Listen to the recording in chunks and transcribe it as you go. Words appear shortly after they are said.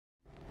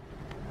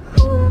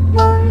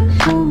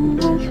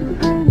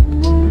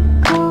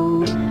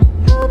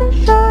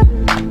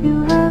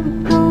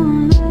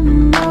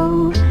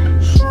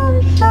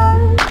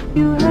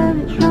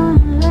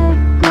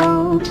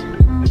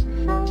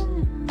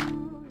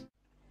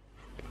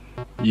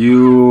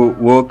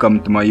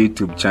Welcome to my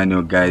YouTube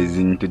channel, guys.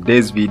 In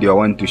today's video I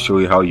want to show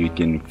you how you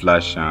can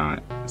flash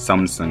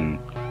Samsung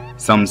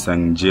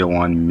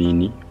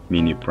J1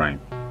 mini prime.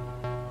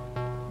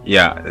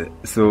 Yeah,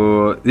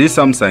 so this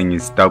Samsung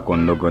is stuck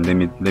on logo. Let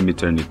me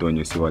turn it on,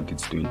 you see what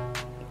it's doing.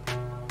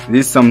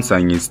 This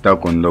Samsung is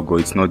stuck on logo,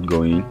 it's not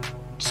going,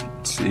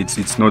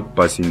 it's not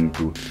passing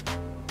through.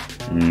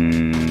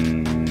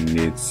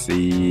 Let's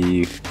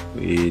see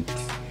it.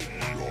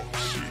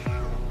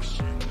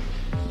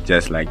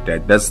 Just like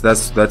that.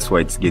 That's why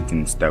it's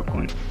getting stuck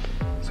on.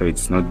 So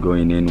it's not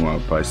going anywhere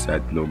past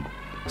that logo.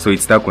 So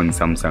it's stuck on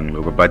Samsung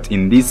logo. But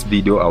in this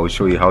video I will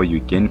show you how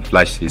you can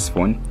flash this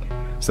phone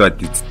so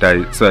that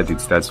it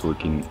starts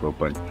working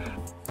properly.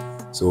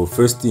 So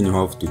first thing you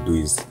have to do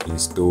is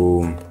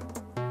install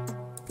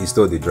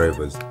the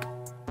drivers.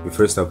 You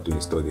first have to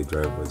install the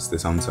drivers, the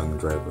Samsung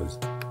drivers.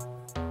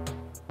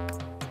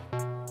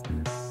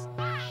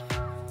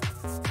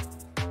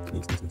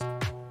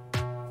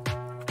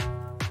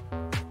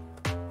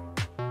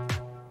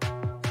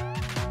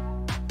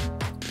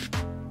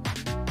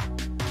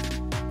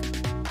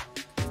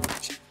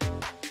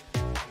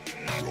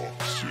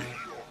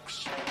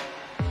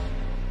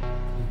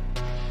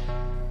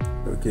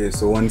 Okay,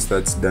 so once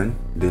that's done,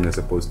 then you're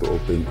supposed to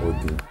open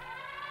Audio.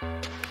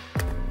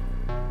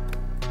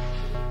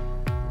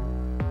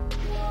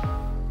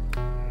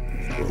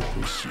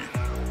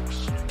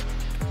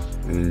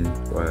 And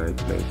like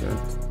that.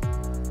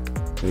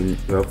 And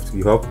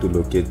you have to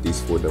locate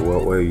this folder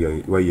where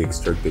you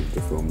extracted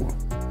the firmware.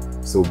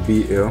 So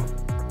BL,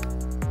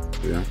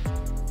 yeah,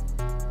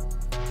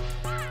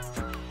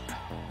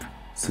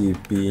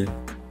 CP,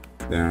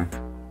 yeah,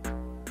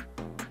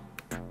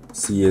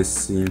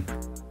 CSC.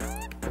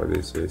 What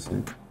is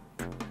CSC?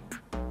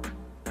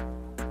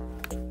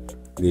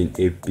 Then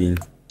a pin.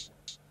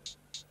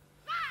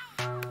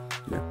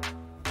 Yeah.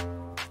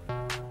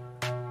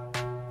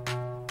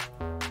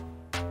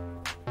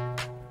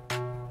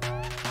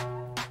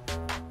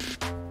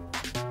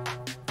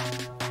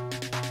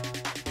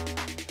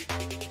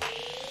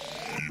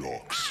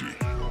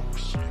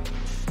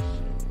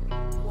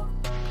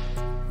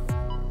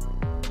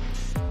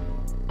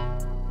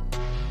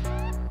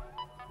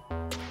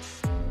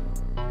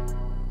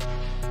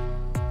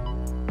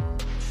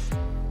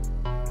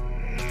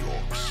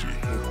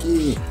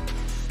 Okay,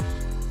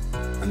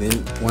 and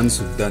then once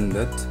you've done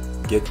that,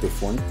 get the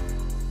phone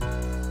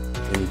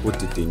and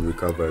put it in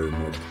recovery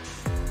mode.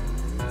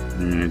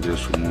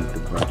 Just remove the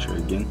battery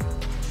again,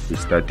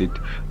 restart it.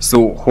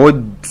 So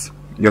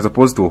you're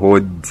supposed to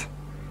hold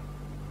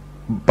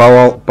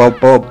power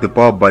up the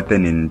power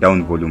button and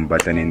down volume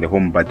button and the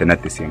home button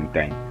at the same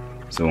time.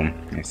 So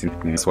I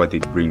think that's what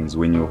it brings.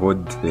 When you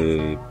hold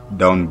the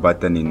down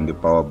button and the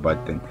power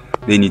button,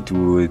 then it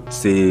will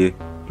say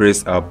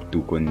press up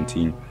to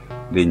continue.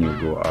 Then you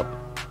go up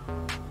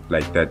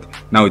like that.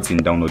 Now it's in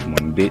download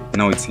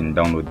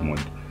mode.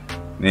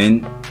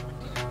 Then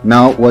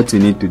now what you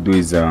need to do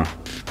is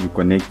you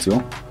connect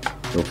your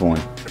phone.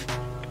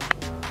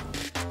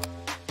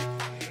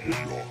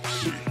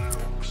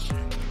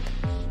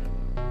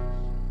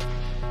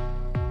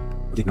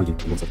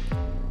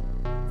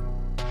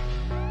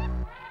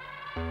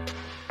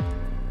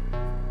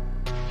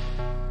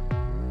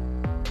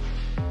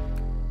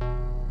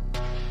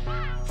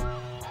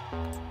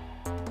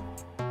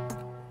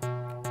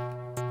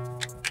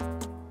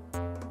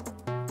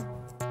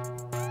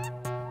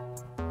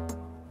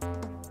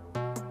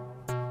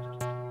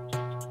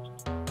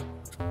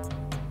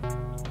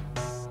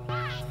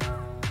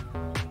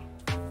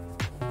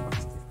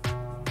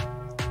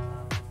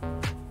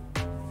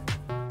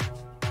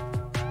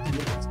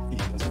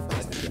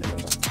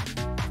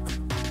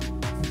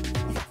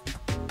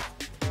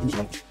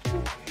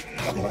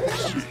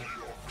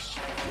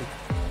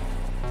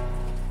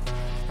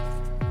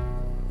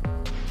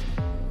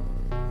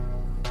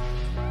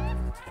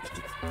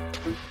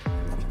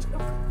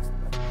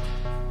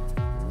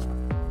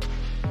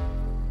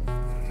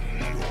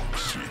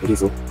 Okay,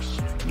 so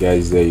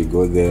guys, there you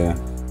go. There,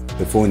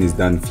 the phone is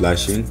done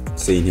flashing,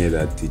 saying here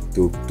that it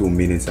took 2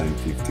 minutes and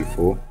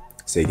 54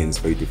 seconds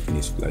for it to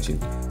finish flashing.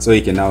 So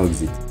you can now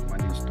exit.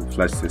 Managed to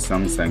flash the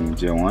Samsung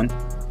J1.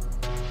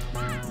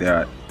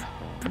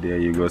 There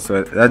you go.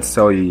 So that's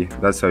how you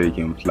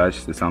can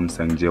flash the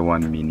Samsung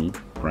J1 mini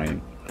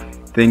prime.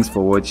 Thanks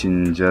for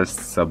watching.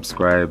 Just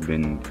subscribe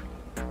and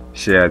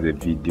share the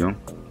video.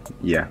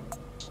 Yeah.